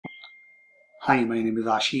Hi, my name is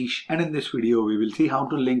Ashish, and in this video we will see how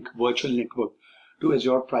to link virtual network to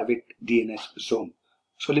Azure private DNS zone.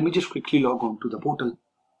 So let me just quickly log on to the portal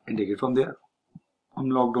and take it from there.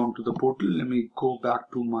 I'm logged on to the portal. Let me go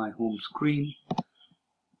back to my home screen.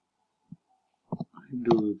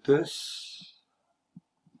 Do this.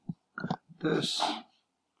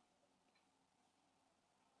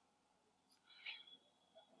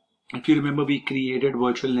 If you remember, we created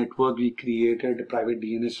virtual network, we created a private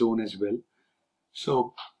DNS zone as well.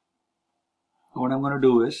 So what I'm going to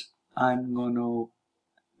do is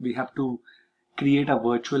we have to create a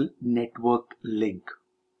virtual network link.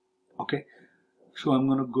 Okay, so I'm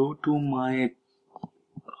going to go to my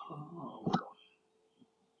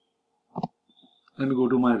let me go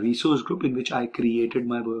to my resource group in which I created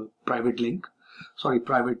my private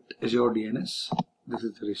Azure DNS. This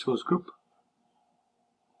is the resource group,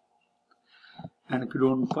 and if you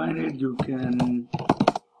don't find it, you can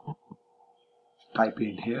type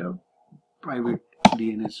in here private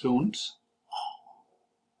DNS zones.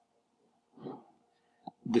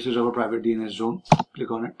 This is our private DNS zone.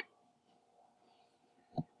 Click on it,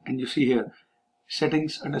 and you see here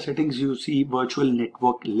settings. Under settings you see virtual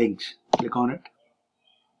network links. Click on it.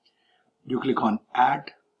 You click on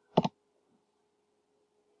add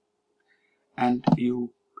and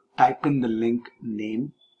you type in the link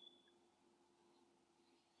name.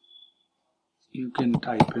 You can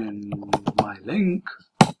type in my link,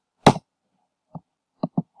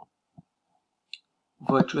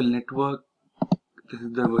 virtual network. This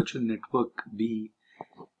is the virtual network we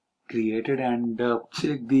created, and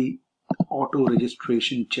select the auto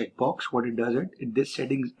registration checkbox. What it does, this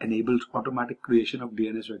settings enables automatic creation of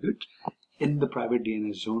DNS records in the private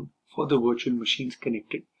DNS zone for the virtual machines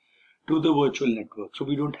connected to the virtual network. So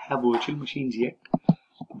we don't have virtual machines yet,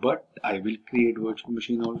 but I will create virtual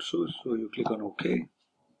machine also. So you click on OK.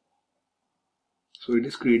 So it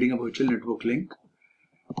is creating a virtual network link.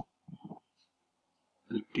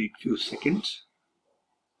 It will take few seconds.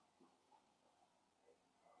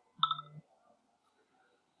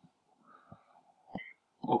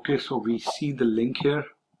 Okay, so we see the link here.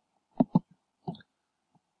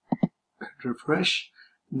 Refresh.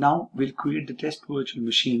 Now we'll create the test virtual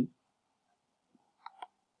machine.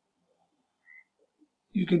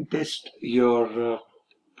 You can test your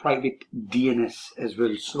private DNS as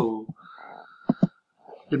well. So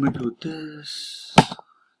let me do this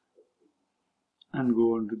and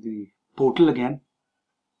go on to the portal again.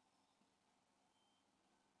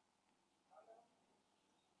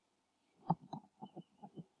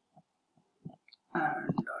 And I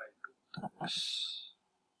do this.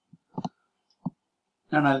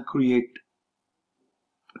 And I'll create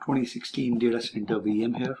 2016 data center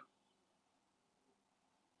VM here.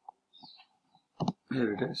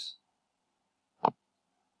 Here it is.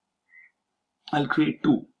 I'll create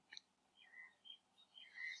two.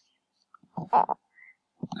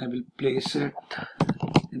 I will place it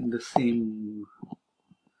in the same.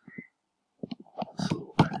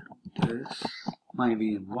 So I'll do this. My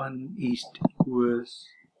VM1 East US.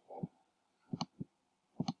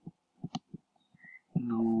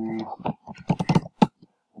 No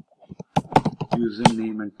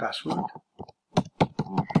username and password.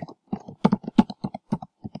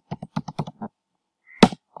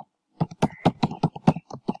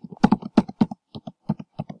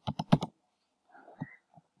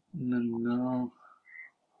 No.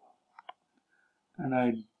 And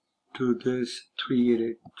I do this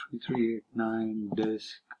 388.3389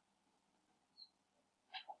 disk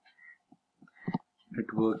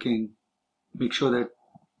networking. Make sure that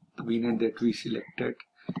the VNet that we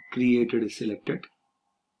created is selected.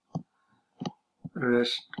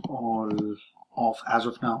 Rest all off as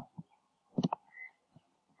of now.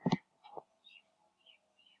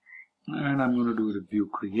 And I'm going to do review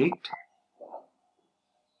create.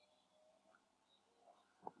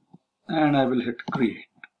 And I will hit create.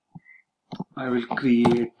 I will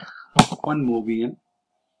create one more VM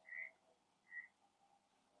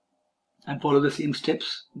and follow the same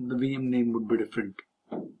steps. The VM name would be different.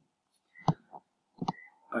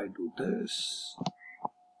 I do this.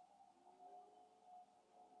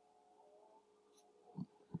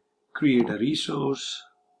 Create a resource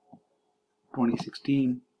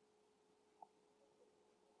 2016.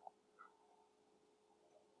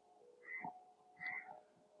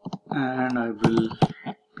 And I will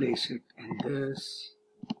place it in this.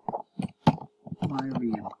 My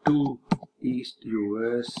VM2 East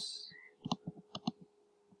US.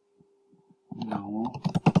 No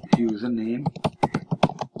username.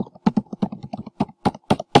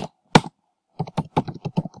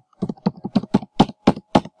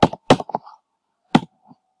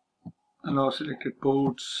 allow selected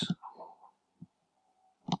ports.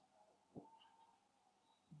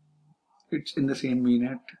 It's in the same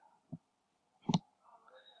VNet.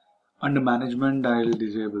 Under management, I'll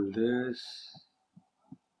disable this.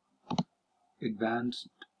 Advanced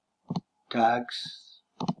tags,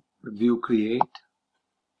 view create.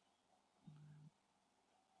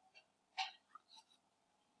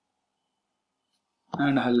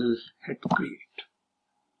 And I'll hit create.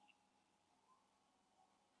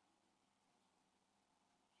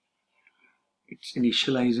 It's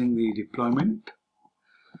initializing the deployment.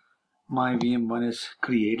 My VM1 is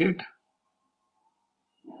created.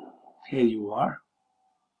 Here you are.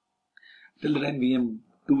 Till the time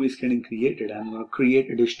VM2 is getting created, I'm going to create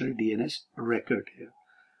additional DNS record here.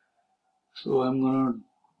 So I'm going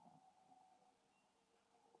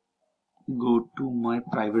to go to my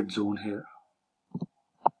private zone here.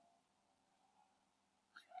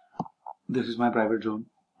 This is my private zone.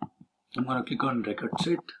 I'm going to click on record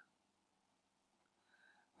set.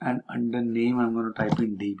 And under name, I'm going to type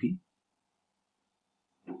in DB.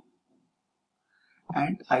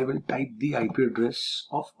 And I will type the IP address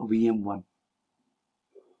of VM1.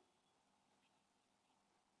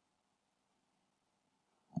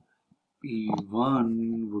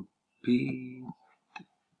 P1 would be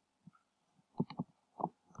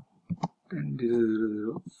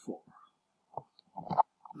 10.0.0.0.4,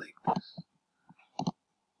 like this.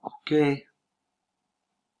 Okay.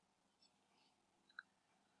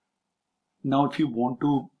 Now if you want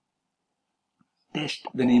to test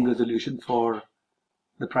the name resolution for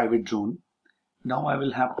the private zone, now I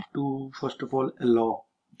will have to first of all allow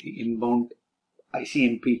the inbound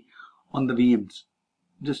ICMP on the VMs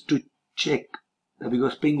just to check,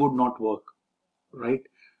 because ping would not work, right?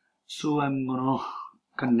 So I'm gonna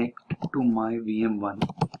connect to my VM1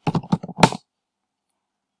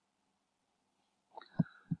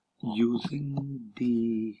 using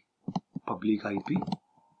the public IP.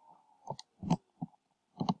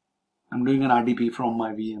 I'm doing an RDP from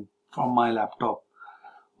my VM, from my laptop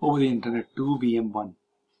over the internet to VM1.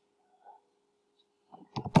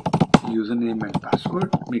 Username and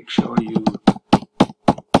password. Make sure you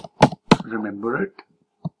remember it.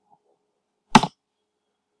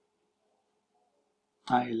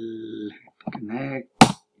 I'll hit connect.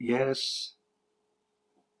 Yes.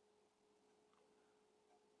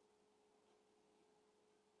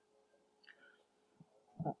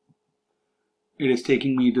 It is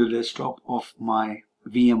taking me to the desktop of my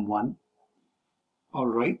VM1.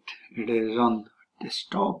 Alright, it is on the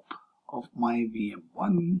desktop of my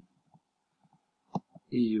VM1.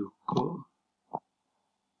 Here you go.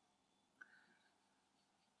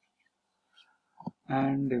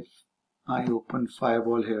 And if I open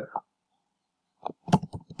firewall here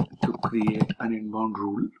to create an inbound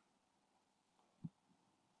rule,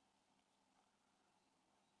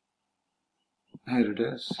 here it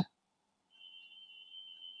is.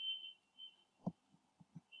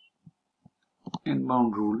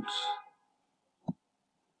 Inbound rules,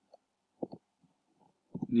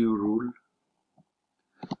 new rule,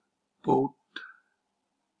 port,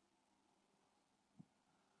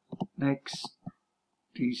 next,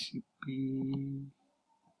 TCP,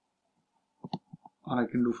 or I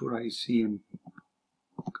can do for ICM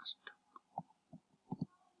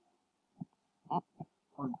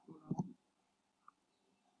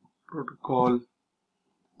protocol.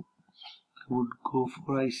 I would go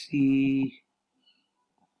for IC.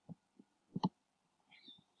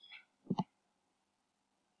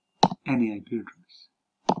 Any IP address.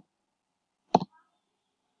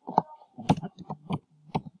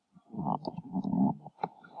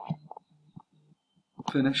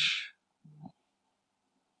 Finish.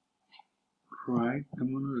 Right,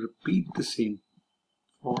 I'm going to repeat the same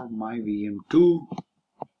for my VM2.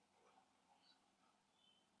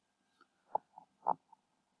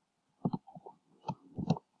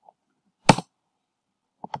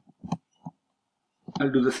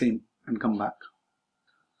 I'll do the same and come back.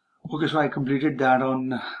 Okay, so I completed that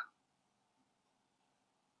on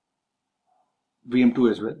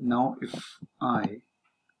VM2 as well. Now if I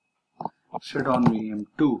sit on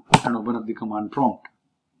VM2 and open up the command prompt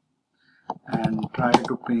and try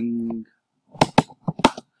to ping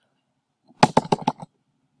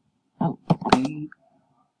the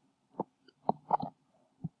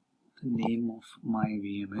name of my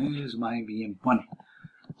VM is my VM1.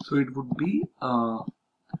 So it would be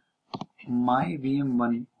my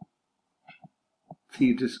VM1.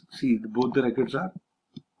 See, both the records are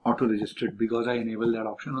auto-registered because I enable that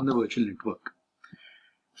option on the virtual network.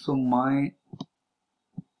 So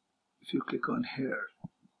if you click on here,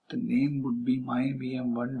 the name would be my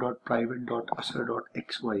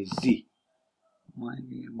VM1.private.azure.xyz. my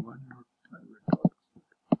VM1.private.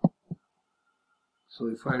 So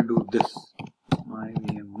if I do this, my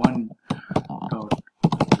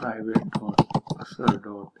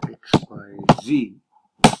VM1.private.assert.xyz,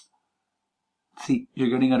 see, you're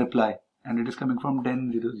getting a reply, and it is coming from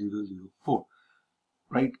 10.0.0.0.4,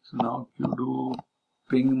 right? So now you do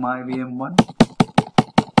ping my VM1.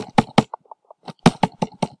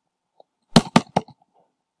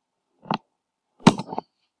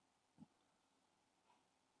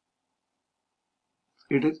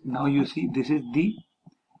 It is, now you see, this is the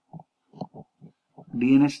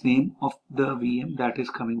DNS name of the VM that is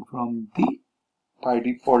coming from the by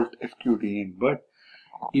default FQDN. But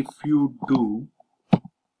if you do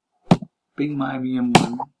ping my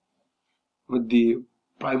VM1 with the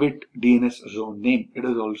private DNS zone name, it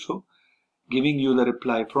is also giving you the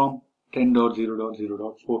reply from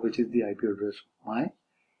 10.0.0.4, which is the IP address of my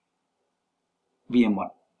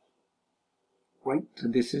VM1. Right? So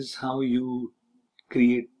this is how you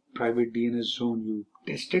create private DNS zone. You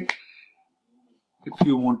test it. If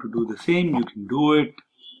you want to do the same, you can do it.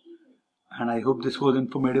 And I hope this was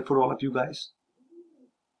informative for all of you guys.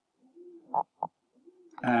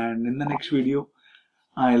 And in the next video,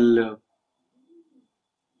 I'll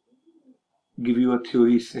give you a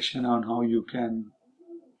theory session on how you can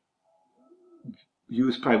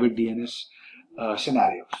use private DNS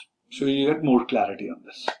scenarios. So you get more clarity on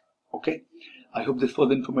this. Okay. I hope this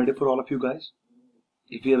was informative for all of you guys.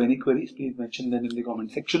 If you have any queries, please mention them in the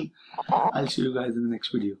comment section. I'll see you guys in the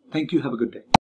next video. Thank you. Have a good day.